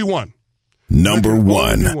can only be one. Number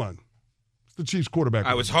 1. It's the Chiefs quarterback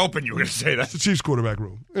room. I was hoping you were going to say that. It's the Chiefs quarterback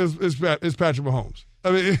room. It's Patrick Mahomes.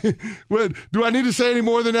 I mean, do I need to say any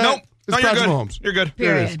more than that? Nope. It's Patrick Mahomes. You're good.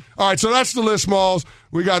 There it is. All right, so that's the list, Smalls.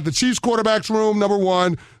 We got the Chiefs quarterbacks room, number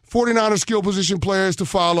 1. 49ers skill position players to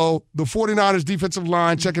follow. The 49ers defensive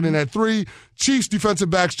line checking in at 3. Chiefs defensive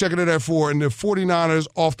backs checking in at 4. And the 49ers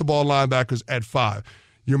off-the-ball linebackers at 5.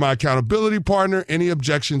 You're my accountability partner. Any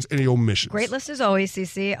objections, any omissions? Great list as always,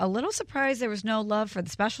 CC. A little surprised there was no love for the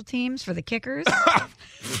special teams, for the kickers.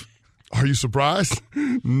 Are you surprised?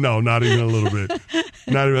 No, not even a little bit.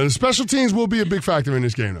 Not even. The special teams will be a big factor in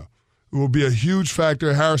this game, though. It will be a huge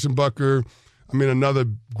factor. Harrison Butker, another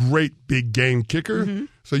great big game kicker. Mm-hmm.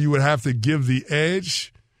 So you would have to give the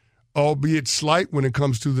edge, albeit slight, when it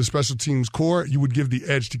comes to the special teams core. You would give the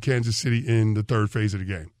edge to Kansas City in the third phase of the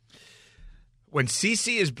game. When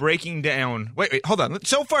CC is breaking down... Wait, hold on.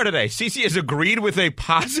 So far today, CC has agreed with a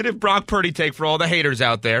positive Brock Purdy take for all the haters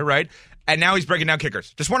out there, right? And now he's breaking down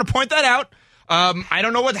kickers. Just want to point that out. I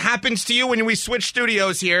don't know what happens to you when we switch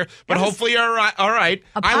studios here, but hopefully you're all right.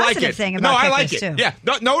 I like it. Thing about I like it. Too. Yeah,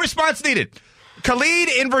 no response needed. Khalid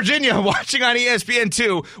in Virginia watching on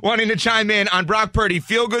ESPN2 wanting to chime in on Brock Purdy.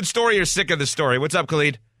 Feel-good story or sick of the story? What's up,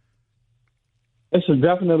 Khalid? This is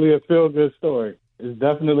definitely a feel-good story. It's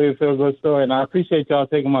definitely a feel-good story, and I appreciate y'all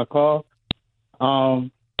taking my call. I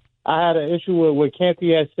had an issue with what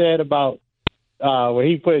Canty had said about where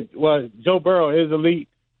he put, Joe Burrow is elite,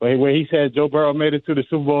 where he said Joe Burrow made it to the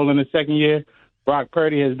Super Bowl in the second year. Brock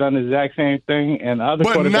Purdy has done the exact same thing, and other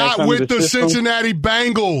quarterbacks. But not with the Cincinnati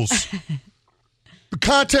Bengals. The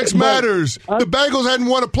context matters. The Bengals hadn't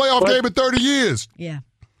won a playoff game in 30 years. Yeah.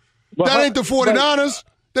 That ain't the 49ers.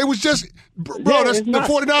 They was just, the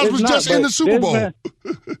 49ers was just in the Super Bowl.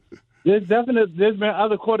 There's been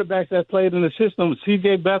other quarterbacks that played in the system.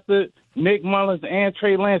 C.J. Beathard, Nick Mullins, and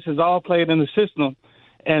Trey Lance has all played in the system,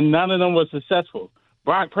 and none of them were successful.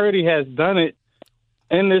 Brock Purdy has done it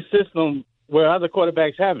in this system where other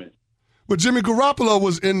quarterbacks haven't. But Jimmy Garoppolo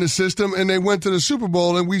was in the system, and they went to the Super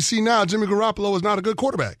Bowl, and we see now Jimmy Garoppolo is not a good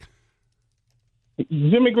quarterback.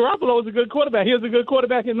 Jimmy Garoppolo is a good quarterback. He was a good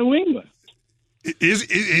quarterback in New England. Is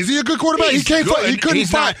he a good quarterback? He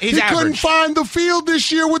couldn't find the field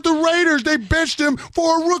this year with the Raiders. They benched him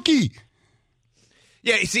for a rookie.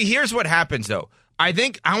 Yeah, see, here's what happens, though. I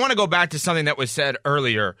think I want to go back to something that was said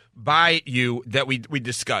earlier by you that we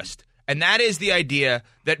discussed, and that is the idea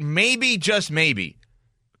that maybe, just maybe,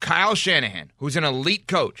 Kyle Shanahan, who's an elite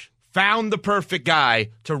coach, found the perfect guy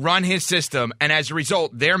to run his system, and as a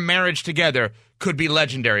result, their marriage together could be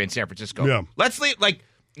legendary in San Francisco. Yeah. Let's leave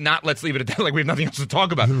it at that, like we have nothing else to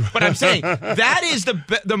talk about. But I'm saying that is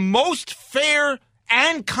the most fair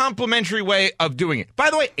and complimentary way of doing it. By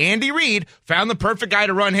the way, Andy Reid found the perfect guy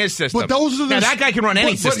to run his system. But those are now that guy can run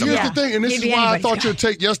any system. But here's the thing, and this is why I thought your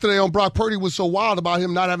take yesterday on Brock Purdy was so wild about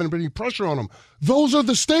him not having any pressure on him. Those are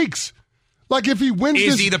the stakes. Like if he wins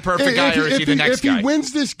is he the perfect guy or is he the next guy? If he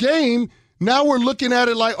wins this game, now we're looking at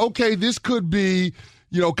it like, okay, this could be,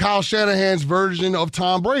 Kyle Shanahan's version of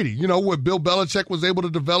Tom Brady. What Bill Belichick was able to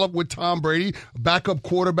develop with Tom Brady, a backup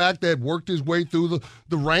quarterback that worked his way through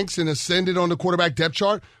the ranks and ascended on the quarterback depth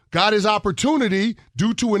chart, got his opportunity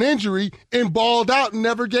due to an injury and balled out and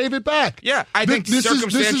never gave it back. Yeah, I think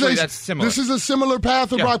circumstantially that's similar. This is a similar path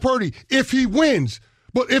for Brock Purdy if he wins.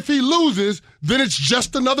 But if he loses, then it's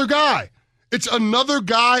just another guy. It's another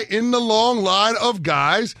guy in the long line of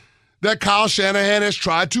guys that Kyle Shanahan has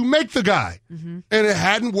tried to make the guy. Mm-hmm. And it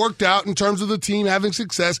hadn't worked out in terms of the team having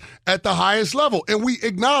success at the highest level. And we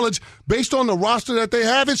acknowledge, based on the roster that they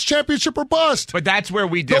have, it's championship or bust. But that's where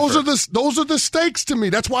we differ. Those are the stakes to me.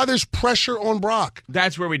 That's why there's pressure on Brock.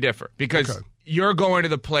 That's where we differ. Because you're going to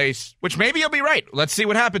the place, which maybe you'll be right. Let's see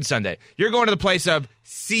what happens Sunday. You're going to the place of,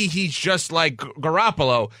 see, he's just like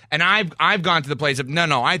Garoppolo. And I've gone to the place of,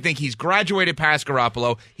 no, I think he's graduated past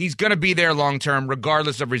Garoppolo. He's going to be there long term,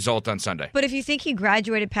 regardless of result on Sunday. But if you think he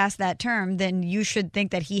graduated past that term, then you should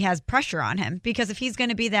think that he has pressure on him. Because if he's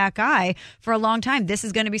going to be that guy for a long time, this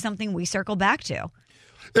is going to be something we circle back to.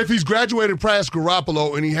 If he's graduated past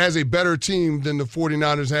Garoppolo and he has a better team than the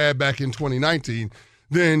 49ers had back in 2019,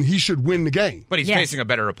 then he should win the game. But he's facing a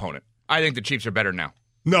better opponent. I think the Chiefs are better now.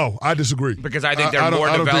 No, I disagree. Because I think they're more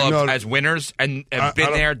developed as winners and have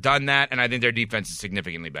been there, done that, and I think their defense is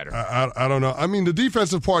significantly better. I don't know. I mean, the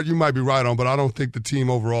defensive part you might be right on, but I don't think the team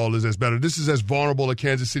overall is as better. This is as vulnerable a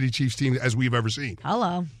Kansas City Chiefs team as we've ever seen.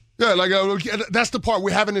 Hello. Yeah, that's the part.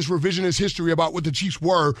 We're having this revisionist history about what the Chiefs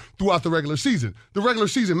were throughout the regular season. The regular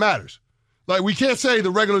season matters. Like, we can't say the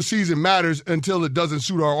regular season matters until it doesn't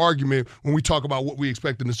suit our argument when we talk about what we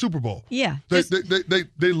expect in the Super Bowl. Yeah.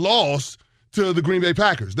 They lost to the Green Bay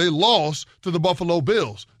Packers. They lost to the Buffalo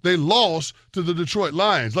Bills. They lost to the Detroit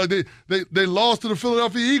Lions. Like, they lost to the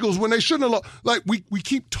Philadelphia Eagles when they shouldn't have lost. Like, we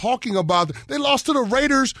keep talking about it. They lost to the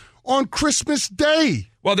Raiders on Christmas Day.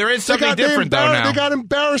 Well, there is something different, though, now. They got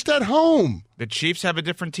embarrassed at home. The Chiefs have a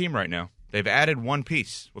different team right now. They've added one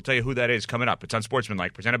piece. We'll tell you who that is coming up. It's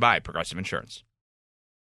Unsportsmanlike, presented by Progressive Insurance.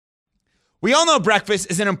 We all know breakfast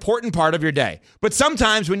is an important part of your day. But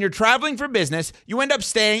sometimes when you're traveling for business, you end up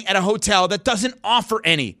staying at a hotel that doesn't offer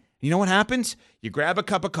any. You know what happens? You grab a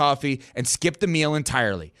cup of coffee and skip the meal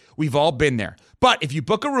entirely. We've all been there. But if you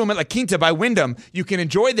book a room at La Quinta by Wyndham, you can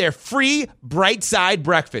enjoy their free Bright Side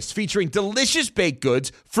breakfast featuring delicious baked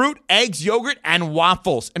goods, fruit, eggs, yogurt, and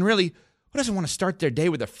waffles. And really, who doesn't want to start their day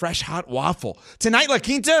with a fresh, hot waffle? Tonight, La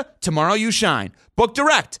Quinta, tomorrow you shine. Book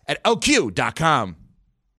direct at LQ.com.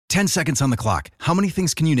 10 seconds on the clock. How many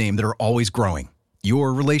things can you name that are always growing?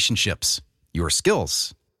 Your relationships, your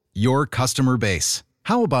skills, your customer base.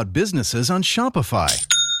 How about businesses on Shopify?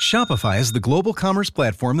 Shopify is the global commerce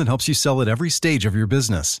platform that helps you sell at every stage of your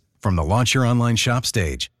business. From the launch your online shop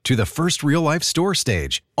stage to the first real-life store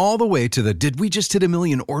stage, all the way to the did we just hit a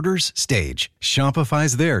million orders stage,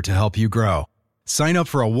 Shopify's there to help you grow. Sign up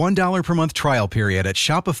for a $1 per month trial period at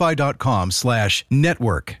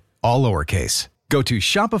shopify.com/network, all lowercase. Go to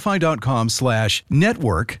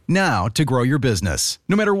shopify.com/network now to grow your business,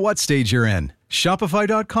 no matter what stage you're in.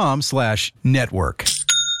 Shopify.com/network.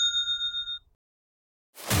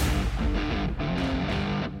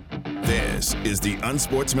 This is the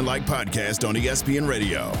Unsportsmanlike Podcast on ESPN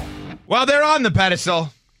Radio. Well, they're on the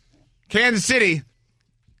pedestal. Kansas City,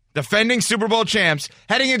 defending Super Bowl champs,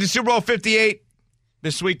 heading into Super Bowl 58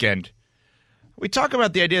 this weekend. We talk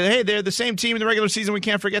about the idea that, hey, they're the same team in the regular season. We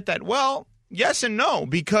can't forget that. Well, yes and no,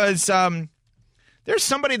 because there's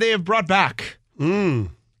somebody they have brought back.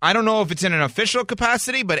 I don't know if it's in an official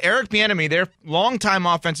capacity, but Eric Bieniemy, their longtime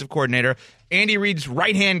offensive coordinator, Andy Reid's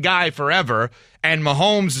right-hand guy forever, and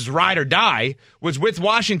Mahomes' ride or die, was with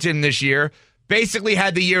Washington this year, basically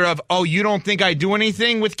had the year of, oh, you don't think I do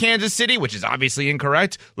anything with Kansas City, which is obviously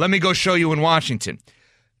incorrect. Let me go show you in Washington.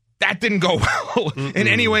 That didn't go well in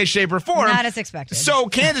any way, shape, or form. Not as expected. So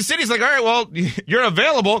Kansas City's like, all right, well, you're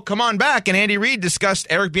available. Come on back. And Andy Reid discussed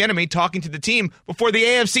Eric Bieniemy talking to the team before the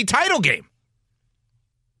AFC title game.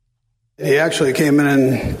 He actually came in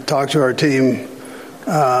and talked to our team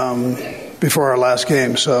before our last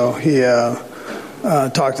game. So he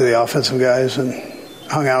talked to the offensive guys and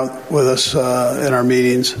hung out with us in our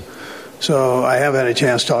meetings. So I have had a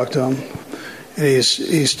chance to talk to him. And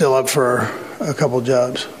he's still up for a couple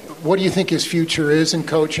jobs. What do you think his future is in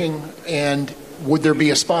coaching? And would there be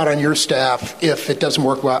a spot on your staff if it doesn't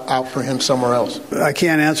work out for him somewhere else? I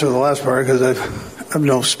can't answer the last part because I have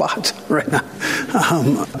no spot right now.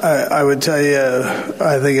 I would tell you,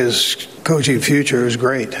 I think his coaching future is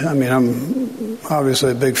great. I mean, I'm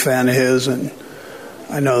obviously a big fan of his, and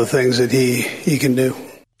I know the things that he can do.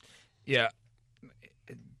 Yeah.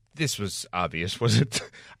 This was obvious, was it?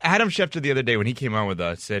 Adam Schefter the other day when he came on with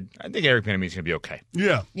us said, I think Eric Bieniemy is going to be okay.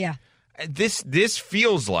 Yeah. Yeah. This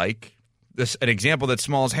feels like an example that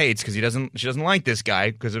Smalls hates because she doesn't like this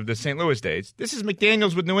guy because of the St. Louis days. This is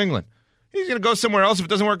McDaniels with New England. He's going to go somewhere else. If it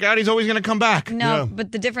doesn't work out, he's always going to come back. No,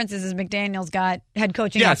 but the difference is McDaniels got head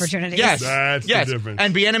coaching opportunities. Yes, that's the difference.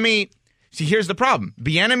 And Bieniemy, see, here's the problem.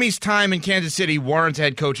 Bieniemy's time in Kansas City warrants a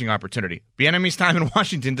head coaching opportunity. Bieniemy's time in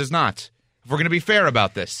Washington does not. If we're going to be fair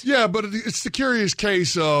about this. Yeah, but it's the curious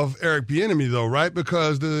case of Eric Bieniemy, though, right?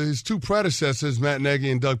 Because his two predecessors, Matt Nagy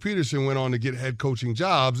and Doug Peterson, went on to get head coaching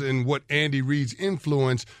jobs, and what Andy Reid's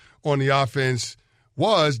influence on the offense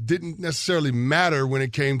didn't necessarily matter when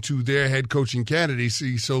it came to their head coaching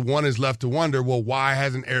candidacy. So one is left to wonder, well, why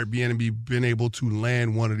hasn't Eric Bieniemy been able to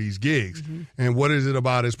land one of these gigs? Mm-hmm. And what is it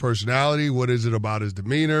about his personality? What is it about his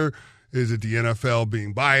demeanor? Is it the NFL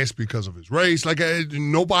being biased because of his race?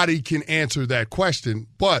 Nobody can answer that question.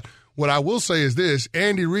 But what I will say is this,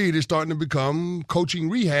 Andy Reid is starting to become coaching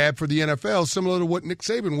rehab for the NFL, similar to what Nick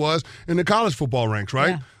Saban was in the college football ranks,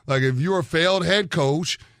 right? Yeah. Like if you're a failed head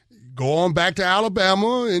coach, go on back to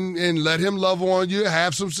Alabama and let him love on you,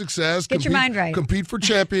 have some success. Get your mind right. Compete for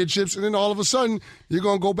championships, and then all of a sudden, you're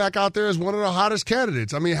going to go back out there as one of the hottest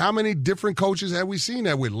candidates. I mean, how many different coaches have we seen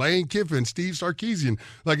that with? Lane Kiffin, Steve Sarkisian.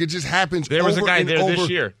 Like, it just happens There was over a guy and there over. this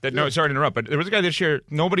year. Sorry to interrupt, but there was a guy this year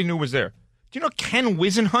nobody knew was there. Do you know Ken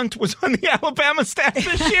Wisenhunt was on the Alabama staff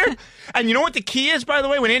this year? And you know what the key is, by the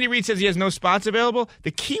way? When Andy Reid says he has no spots available,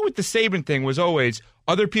 the key with the Saban thing was always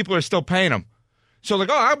other people are still paying him. So,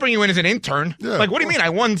 I'll bring you in as an intern. Yeah. What do you mean? I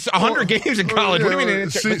won 100 games in college. What do you mean an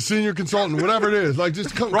intern? Senior consultant, whatever it is.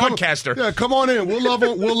 Just come. Broadcaster. Come on in. We'll love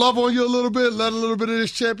on you a little bit, let a little bit of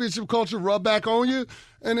this championship culture rub back on you,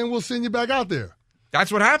 and then we'll send you back out there.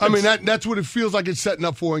 That's what happens. I mean, that's what it feels like it's setting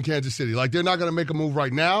up for in Kansas City. They're not going to make a move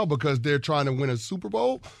right now because they're trying to win a Super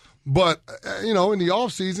Bowl. But, in the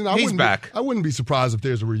offseason, I wouldn't be surprised if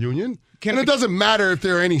there's a reunion. And it doesn't matter if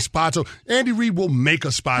there are any spots. So Andy Reid will make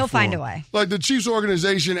a spot. He'll for find him. a way. The Chiefs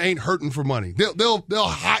organization ain't hurting for money.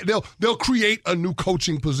 They'll create a new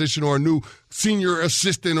coaching position or a new senior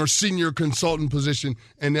assistant or senior consultant position,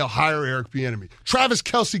 and they'll hire Eric Bieniemy. Travis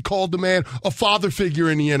Kelce called the man a father figure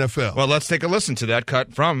in the NFL. Well, let's take a listen to that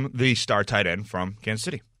cut from the star tight end from Kansas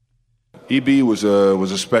City. EB was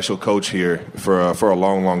a special coach here for a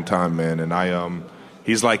long time, man, and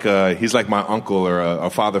he's like my uncle or a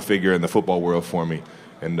father figure in the football world for me,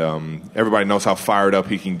 and everybody knows how fired up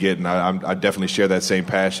he can get, and I definitely share that same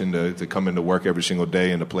passion to come into work every single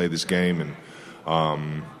day and to play this game,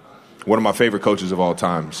 and one of my favorite coaches of all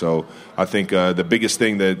time. So I think the biggest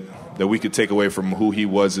thing that we could take away from who he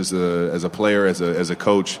was as a player, as a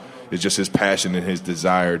coach, is just his passion and his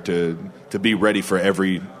desire to be ready for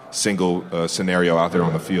every single scenario out there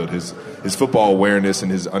on the field. His football awareness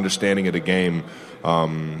and his understanding of the game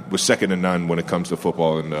was second to none when it comes to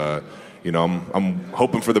football. And I'm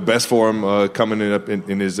hoping for the best for him coming up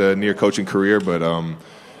in his near coaching career. But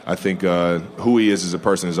I think who he is as a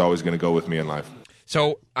person is always going to go with me in life.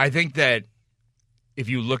 So I think that if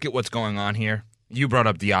you look at what's going on here, you brought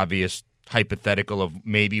up the obvious hypothetical of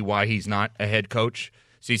maybe why he's not a head coach,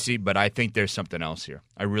 CC, but I think there's something else here.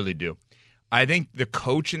 I really do. I think the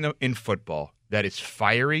coach in football that is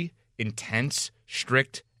fiery, intense,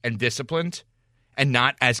 strict, and disciplined, and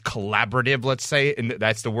not as collaborative, let's say, and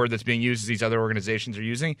that's the word that's being used as these other organizations are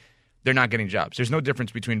using, they're not getting jobs. There's no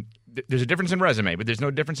difference there's a difference in resume, but there's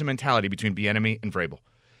no difference in mentality between Bieniemy and Vrabel.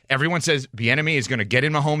 Everyone says Bieniemy is going to get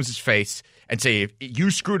in Mahomes' face and say, if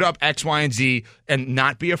you screwed up X, Y, and Z and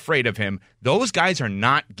not be afraid of him. Those guys are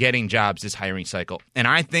not getting jobs this hiring cycle. And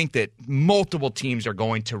I think that multiple teams are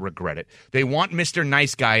going to regret it. They want Mr.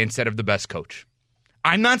 Nice Guy instead of the best coach.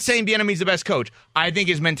 I'm not saying Bieniemy's the best coach. I think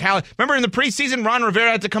his mentality. Remember in the preseason, Ron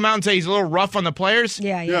Rivera had to come out and say he's a little rough on the players?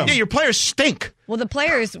 Yeah. Your players stink. Well, the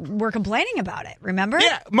players were complaining about it, remember?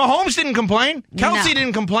 Yeah, Mahomes didn't complain. Kelsey No.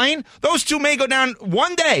 didn't complain. Those two may go down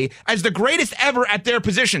one day as the greatest ever at their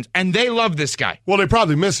positions, and they love this guy. Well, they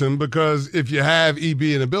probably miss him because if you have EB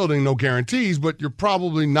in the building, no guarantees, but you're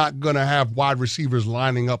probably not going to have wide receivers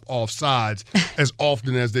lining up off sides as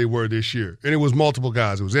often as they were this year. And it was multiple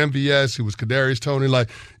guys. It was MVS, it was Kadarius Toney, like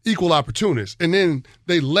equal opportunists. And then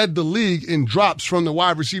they led the league in drops from the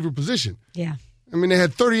wide receiver position. Yeah. I mean, they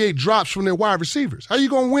had 38 drops from their wide receivers. How you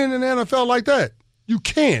going to win in the NFL like that? You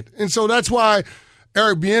can't. And so that's why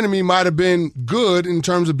Eric Bieniemy might have been good in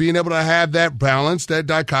terms of being able to have that balance, that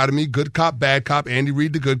dichotomy, good cop, bad cop, Andy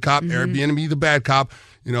Reid the good cop, Eric Bieniemy the bad cop.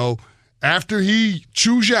 You know, after he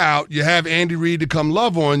chews you out, you have Andy Reid to come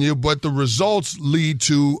love on you, but the results lead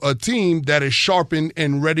to a team that is sharpened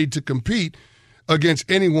and ready to compete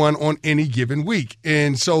against anyone on any given week.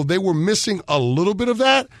 And so they were missing a little bit of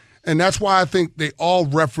that. And that's why I think they all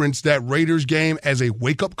referenced that Raiders game as a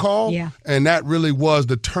wake-up call. Yeah. And that really was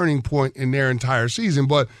the turning point in their entire season.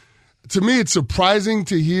 But to me, it's surprising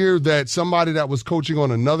to hear that somebody that was coaching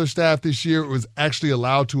on another staff this year was actually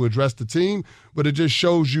allowed to address the team. But it just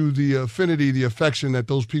shows you the affinity, the affection that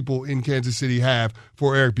those people in Kansas City have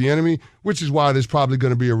for Eric Bieniemy, which is why there's probably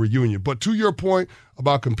going to be a reunion. But to your point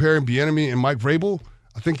about comparing Bieniemy and Mike Vrabel,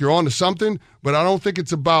 I think you're on to something, but I don't think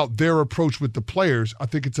it's about their approach with the players. I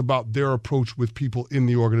think it's about their approach with people in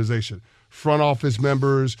the organization. Front office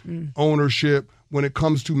members, ownership, when it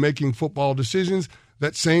comes to making football decisions,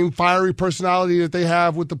 that same fiery personality that they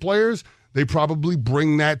have with the players, they probably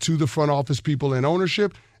bring that to the front office people in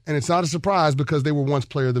ownership. And it's not a surprise because they were once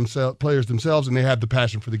players themselves and they have the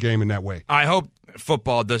passion for the game in that way. I hope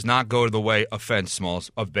football does not go the way of Fence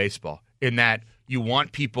Smalls of baseball, in that you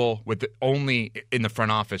want people with only in the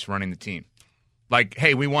front office running the team. Like,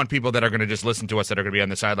 hey, we want people that are going to just listen to us, that are going to be on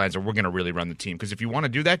the sidelines, or we're going to really run the team. Because if you want to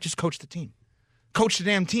do that, just coach the team. Coach the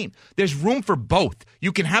damn team. There's room for both.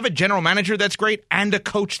 You can have a general manager that's great and a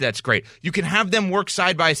coach that's great. You can have them work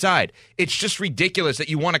side by side. It's just ridiculous that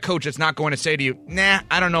you want a coach that's not going to say to you, nah,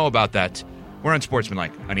 I don't know about that. We're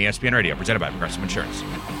Unsportsmanlike on ESPN Radio, presented by Progressive Insurance.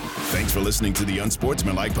 Thanks for listening to the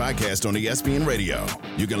Unsportsmanlike podcast on ESPN Radio.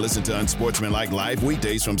 You can listen to Unsportsmanlike live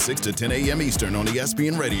weekdays from 6 to 10 a.m. Eastern on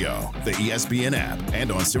ESPN Radio, the ESPN app,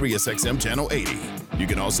 and on SiriusXM Channel 80. You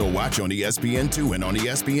can also watch on ESPN2 and on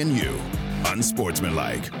ESPNU.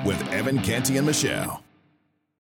 Unsportsmanlike with Evan, Canty, and Michelle.